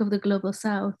 spoke of the global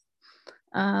South,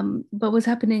 but was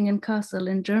happening in Kassel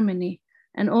in Germany.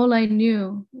 And all I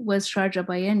knew was Sharjah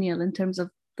Biennial in terms of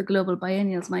the global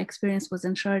biennials. My experience was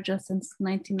in Sharjah since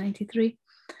 1993.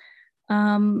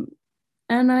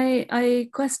 And I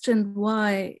questioned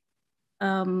why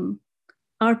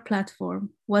our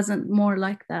platform wasn't more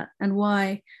like that, and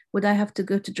why would I have to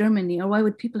go to Germany, or why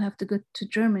would people have to go to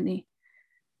Germany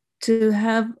to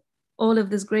have all of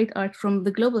this great art from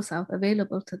the global South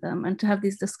available to them and to have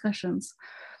these discussions.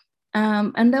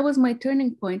 And that was my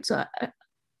turning point. So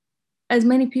as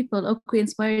many people, Okwi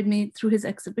inspired me through his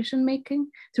exhibition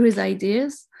making, through his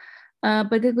ideas,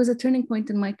 but it was a turning point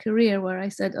in my career where I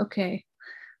said, okay,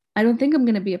 I don't think I'm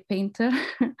going to be a painter.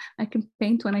 I can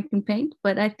paint when I can paint,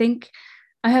 but I think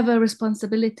I have a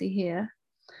responsibility here,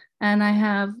 and I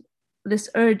have this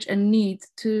urge and need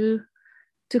to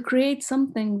create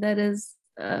something that is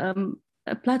a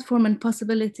platform and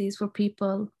possibilities for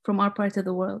people from our part of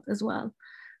the world as well.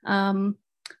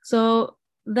 So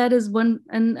that is one,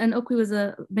 and Okwi was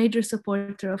a major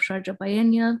supporter of Sharjah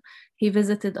Biennial. He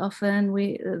visited often.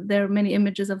 There are many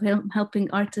images of him helping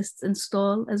artists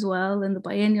install as well in the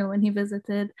biennial when he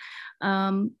visited.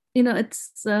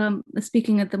 It's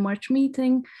speaking at the March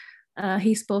meeting.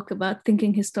 He spoke about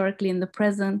thinking historically in the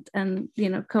present, and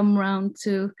come around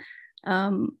to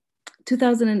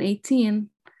 2018.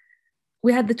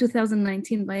 We had the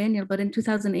 2019 biennial, but in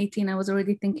 2018, I was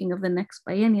already thinking of the next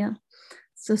biennial.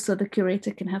 So the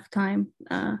curator can have time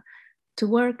to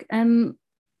work. And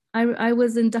I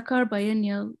was in Dakar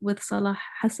Biennial with Salah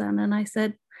Hassan, and I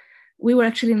said, we were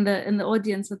actually in the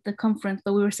audience at the conference,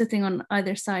 but we were sitting on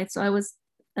either side. So I was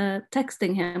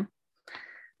texting him,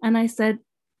 and I said,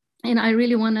 I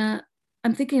really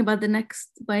I'm thinking about the next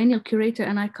biennial curator,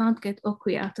 and I can't get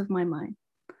Okwi out of my mind.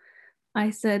 I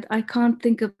said, I can't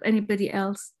think of anybody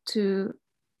else to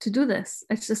do this.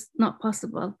 It's just not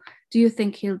possible. Do you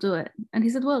think he'll do it? And he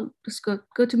said, well, just go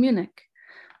to Munich.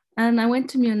 And I went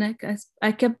to Munich.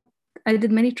 I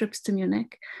did many trips to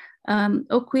Munich.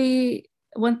 Okwi,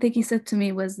 one thing he said to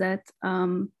me was that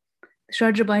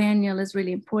Sharjah Biennial is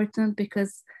really important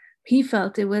because he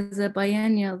felt it was a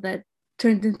biennial that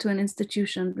turned into an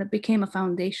institution that became a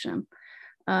foundation.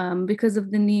 Because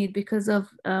of the need, because of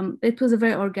it was a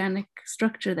very organic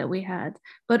structure that we had,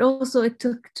 but also it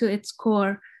took to its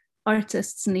core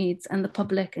artists' needs and the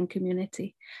public and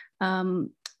community.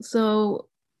 When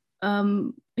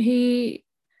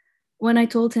I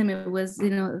told him it was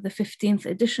the 15th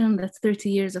edition, that's 30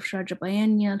 years of Sharjah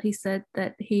Biennial, he said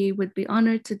that he would be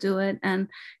honored to do it, and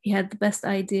he had the best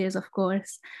ideas, of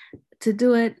course, to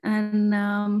do it. And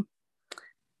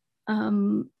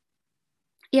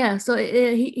yeah, so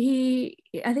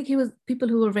I think people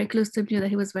who were very close to him knew that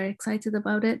he was very excited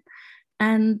about it.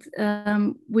 And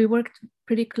we worked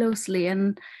pretty closely.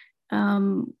 And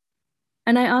I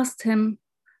asked him,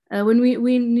 when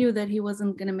we knew that he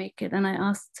wasn't going to make it, and I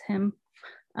asked him,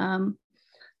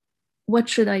 what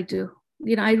should I do?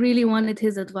 I really wanted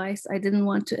his advice. I didn't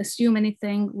want to assume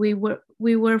anything. We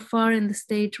were far in the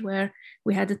stage where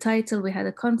we had a title, we had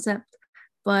a concept,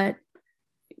 but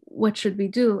what should we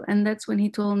do? And that's when he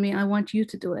told me, I want you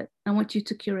to do it. I want you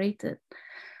to curate it.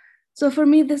 So for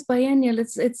me, this biennial,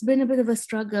 it's been a bit of a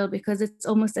struggle because it's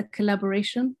almost a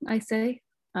collaboration, I say.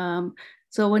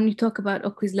 So when you talk about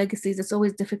Okwi's legacies, it's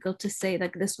always difficult to say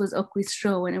like this was Okwi's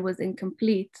show and it was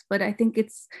incomplete. But I think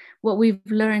it's what we've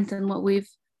learned and what we've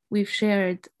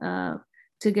shared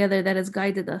together that has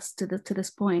guided us to this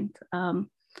point.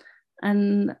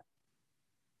 And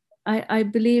I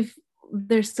believe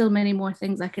there's still many more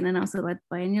things I can announce about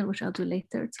biennial, which I'll do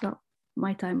later. It's not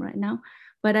my time right now,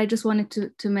 but I just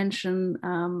wanted to mention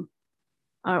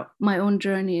my own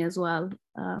journey as well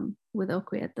with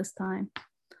Okwi at this time.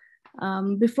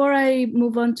 Before I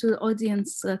move on to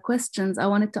audience questions, I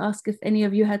wanted to ask if any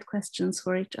of you had questions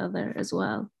for each other as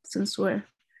well, since we're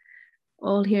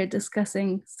all here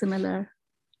discussing similar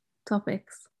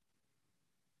topics.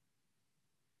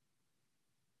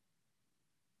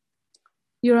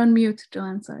 You're on mute,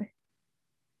 Joanne, sorry.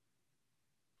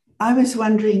 I was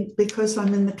wondering, because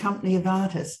I'm in the company of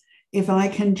artists, if I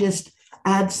can just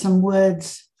add some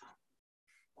words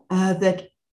that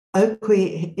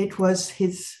Okwi, it was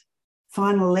his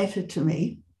final letter to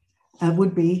me,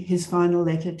 would be his final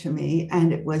letter to me.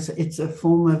 And it's a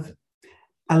form of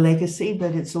a legacy,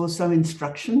 but it's also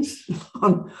instructions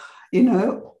on,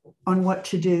 on what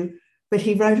to do. But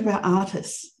he wrote about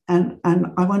artists. And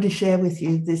I want to share with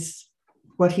you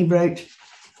what he wrote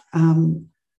in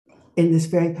this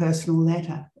very personal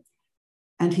letter.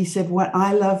 And he said, what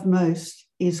I love most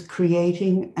is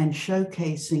creating and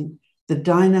showcasing the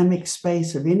dynamic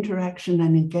space of interaction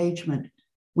and engagement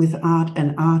with art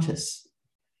and artists.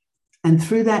 And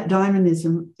through that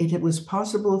dynamism, it was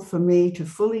possible for me to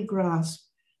fully grasp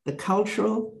the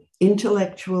cultural,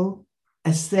 intellectual,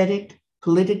 aesthetic,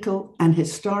 political, and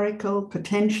historical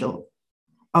potential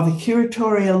of a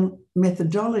curatorial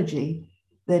methodology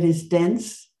that is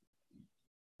dense,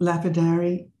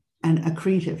 lapidary, and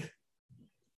accretive.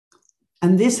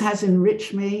 And this has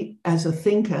enriched me as a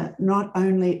thinker, not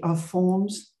only of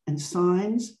forms and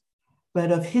signs,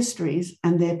 but of histories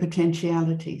and their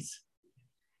potentialities.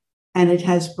 And it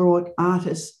has brought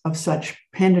artists of such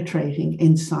penetrating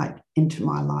insight into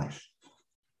my life.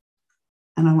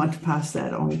 And I want to pass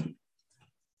that on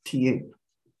to you.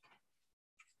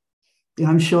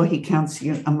 I'm sure he counts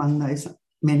you among those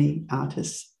many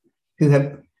artists who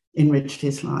have enriched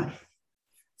his life.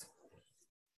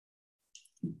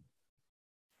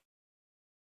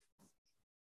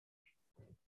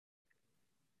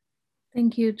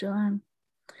 Thank you, Joanne.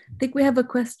 I think we have a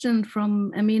question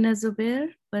from Amina Zubair,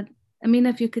 but Amina,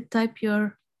 if you could type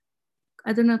your,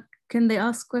 I don't know, can they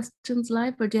ask questions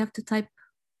live or do you have to type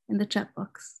in the chat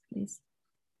box, please?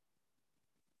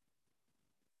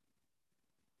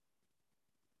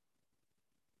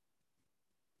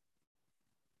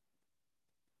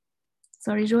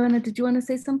 Sorry, Joanna, did you want to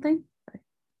say something?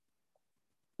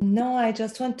 No, I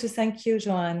just want to thank you,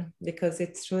 Joanne, because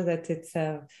it's true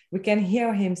that we can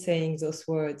hear him saying those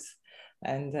words.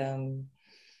 And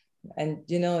in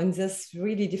this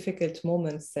really difficult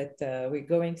moments that we're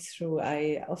going through,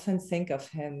 I often think of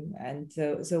him and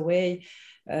the way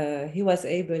he was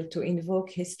able to invoke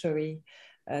history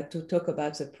to talk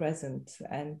about the present.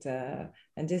 And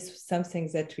this is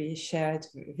something that we shared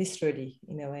viscerally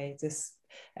in a way.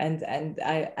 And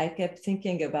I kept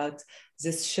thinking about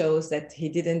this shows that he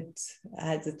didn't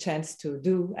have the chance to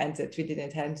do and that we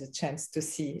didn't have the chance to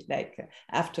see, like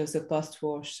after the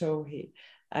post-war show,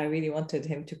 I really wanted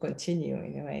him to continue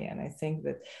in a way. And I think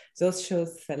that those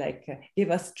shows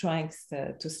give us strength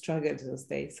to struggle those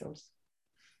days also.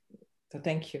 So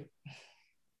thank you.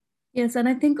 Yes, and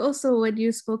I think also when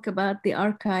you spoke about the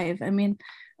archive, I mean,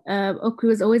 Okwi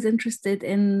was always interested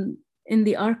in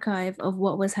the archive of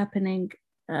what was happening,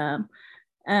 and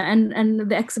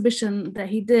the exhibition that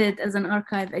he did as an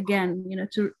archive again,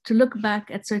 to look back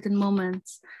at certain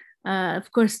moments.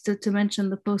 Of course, to mention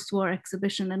the post-war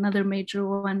exhibition, another major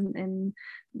one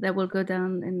that will go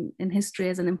down in history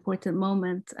as an important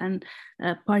moment, and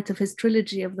part of his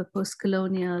trilogy of the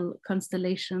post-colonial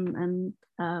constellation and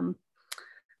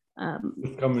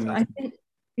post-communism. So I think,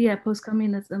 yeah,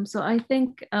 post-communism. So I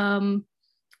think,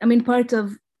 part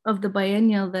of the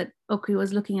biennial that Okwi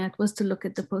was looking at was to look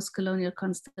at the post-colonial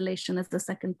constellation as the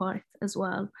second part as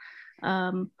well.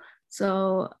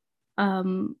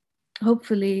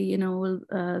 Hopefully,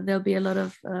 there'll be a lot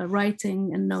of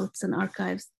writing and notes and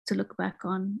archives to look back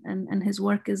on, and his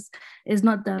work is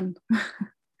not done.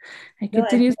 He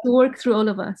continues to work through all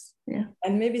of us. Yeah,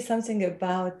 and maybe something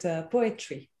about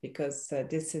poetry, because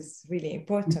this is really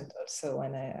important also.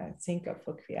 When I think of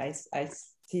Okwi, I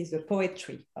see the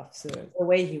poetry of the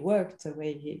way he worked, the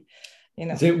way he,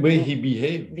 the way he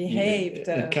behaved,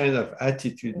 a kind of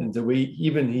attitude, and the way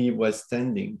even he was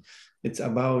standing. It's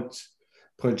about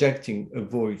projecting a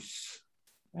voice.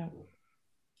 Yeah.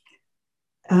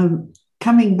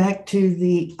 Coming back to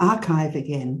the archive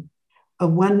again,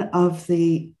 one of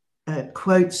the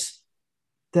quotes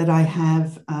that I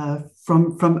have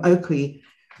from Okwi,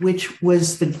 which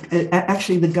was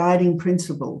actually the guiding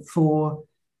principle for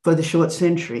the short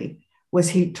century, was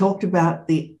he talked about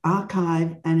the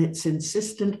archive and its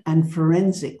insistent and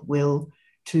forensic will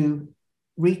to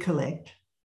recollect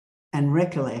and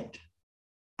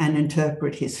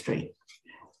interpret history.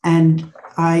 And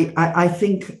I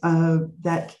think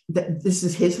that this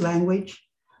is his language,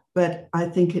 but I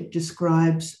think it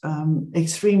describes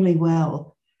extremely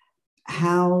well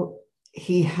how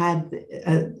he had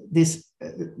this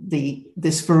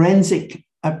forensic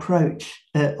approach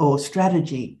or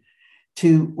strategy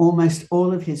to almost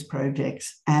all of his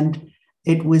projects. And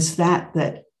it was that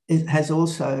it has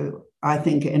also, I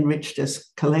think, enriched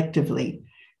us collectively,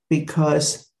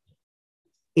 because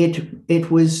it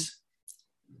was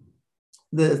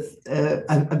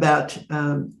about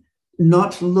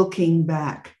not looking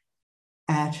back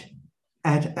at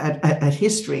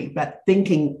history, but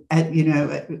thinking at,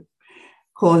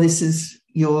 Cor, this is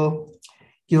your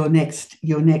next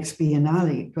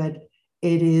Biennale, but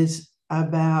it is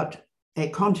about a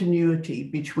continuity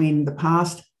between the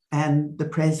past and the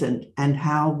present, and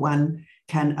how one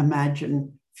can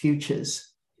imagine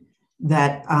futures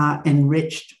that are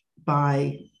enriched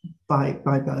by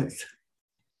both.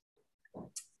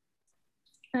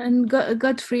 And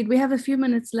Gottfried, we have a few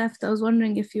minutes left. I was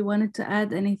wondering if you wanted to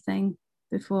add anything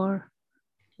before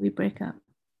we break up.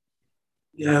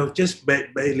 Yeah, just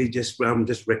mainly just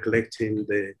recollecting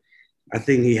I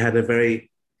think he had a very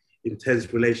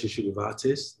intense relationship with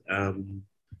artists.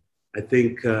 I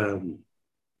think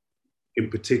in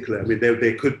particular, I mean,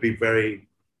 they could be very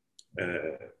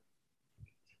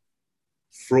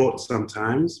fraught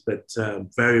sometimes, but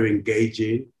very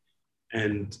engaging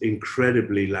and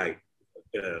incredibly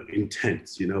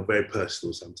intense, very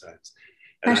personal sometimes.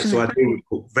 So I think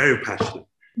very passionate.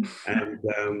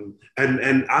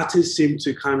 And artists seem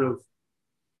to kind of,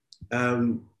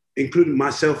 including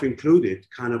myself included,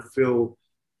 kind of feel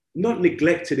not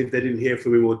neglected if they didn't hear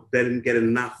from him or they didn't get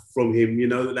enough from him.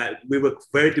 That we were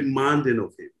very demanding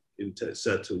of him in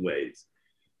certain ways.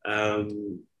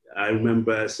 I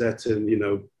remember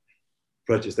certain,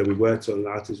 projects that we worked on,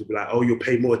 artists would be like, "Oh, you'll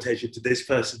pay more attention to this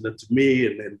person than to me,"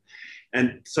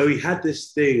 and so he had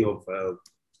this thing of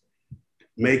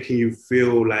making you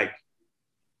feel like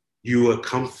you were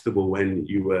comfortable when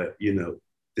you were,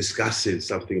 discussing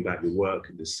something about your work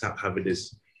and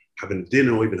having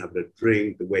dinner or even having a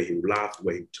drink, the way he laughed, the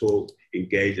way he talked,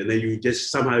 engaged, and then you just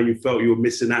somehow you felt you were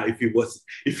missing out if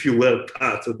you were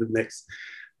part of the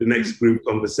next group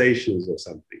conversations or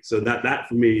something. So that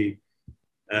for me,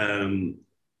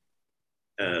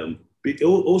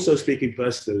 also speaking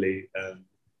personally,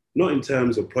 not in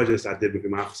terms of projects I did with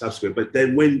him after subsequent, but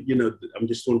then when, I'm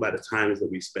just talking about the times that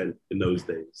we spent in those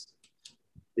days.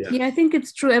 Yeah, I think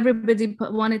it's true. Everybody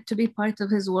wanted to be part of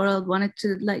his world, wanted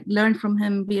to learn from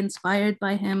him, be inspired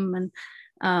by him.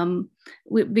 And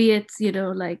be it,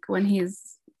 when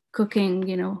he's cooking,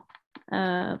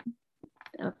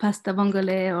 pasta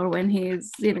vongole, or when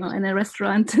he's, in a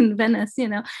restaurant in Venice,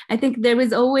 I think there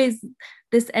is always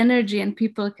this energy and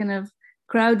people kind of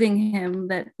crowding him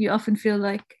that you often feel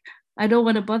like, I don't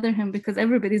want to bother him because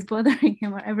everybody's bothering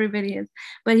him, or everybody is.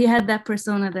 But he had that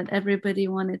persona that everybody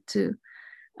wanted to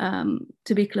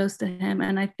be close to him.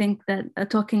 And I think that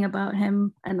talking about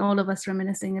him and all of us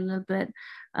reminiscing a little bit,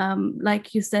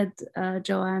 like you said,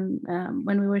 Joanne,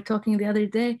 when we were talking the other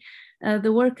day,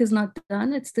 the work is not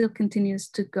done. It still continues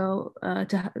to go,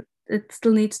 it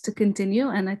still needs to continue.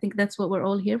 And I think that's what we're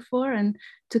all here for, and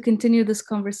to continue this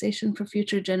conversation for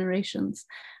future generations.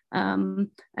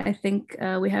 I think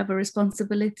we have a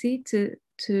responsibility to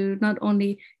not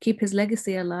only keep his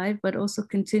legacy alive, but also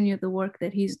continue the work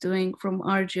that he's doing from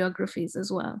our geographies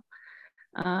as well.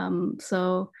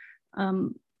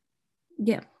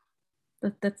 Yeah,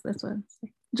 that's what I'm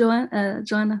saying.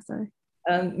 Joanna, sorry.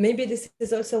 Maybe this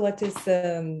is also what is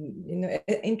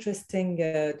interesting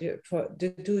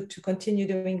to continue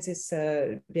doing this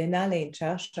Biennale in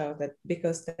Warsaw, that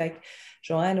because like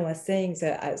Joanne was saying,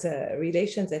 the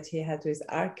relations that he had with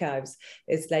archives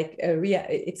is like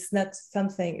it's not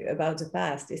something about the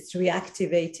past, it's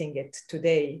reactivating it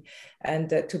today, and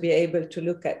to be able to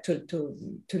look at to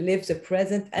live the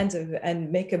present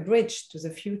and make a bridge to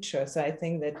the future. So I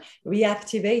think that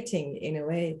reactivating in a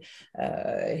way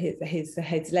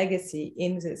his legacy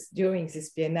during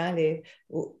this Biennale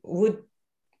would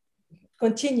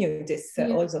continue this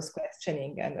all those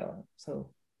questioning, and so.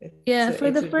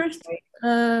 For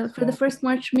the first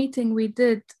March meeting we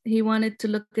did, he wanted to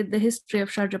look at the history of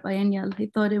Sharjah Biennial. He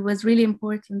thought it was really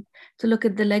important to look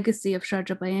at the legacy of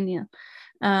Sharjah Biennial.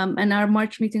 And our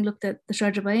March meeting looked at the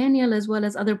Sharjah Biennial as well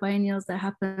as other biennials that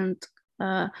happened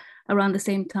around the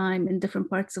same time in different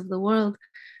parts of the world.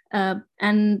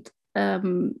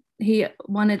 He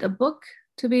wanted a book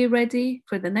to be ready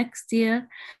for the next year,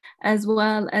 as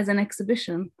well as an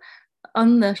exhibition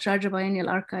on the Sharjah Biennial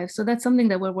archive. So that's something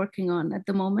that we're working on at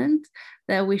the moment,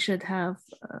 that we should have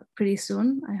pretty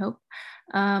soon, I hope.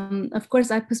 Of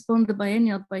course, I postponed the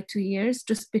biennial by 2 years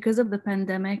just because of the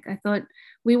pandemic. I thought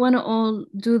we want to all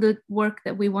do the work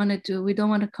that we want to do. We don't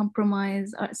want to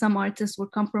compromise. Some artists were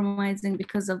compromising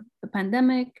because of the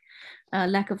pandemic,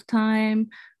 lack of time,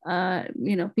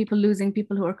 people losing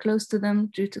people who are close to them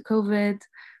due to COVID.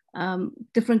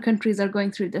 Different countries are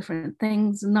going through different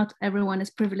things. Not everyone is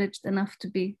privileged enough to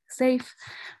be safe.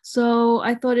 So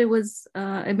I thought it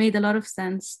made a lot of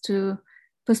sense to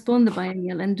postpone the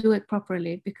biennial and do it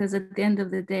properly, because at the end of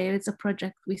the day, it's a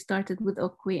project we started with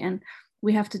Okwi and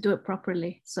we have to do it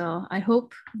properly. So I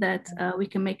hope that we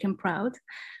can make him proud.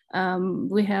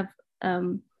 We have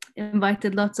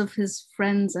invited lots of his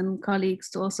friends and colleagues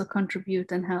to also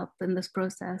contribute and help in this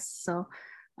process. So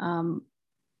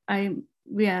I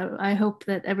hope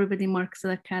that everybody marks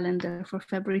the calendar for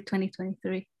February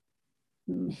 2023.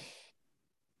 We'll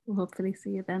hopefully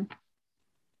see you then.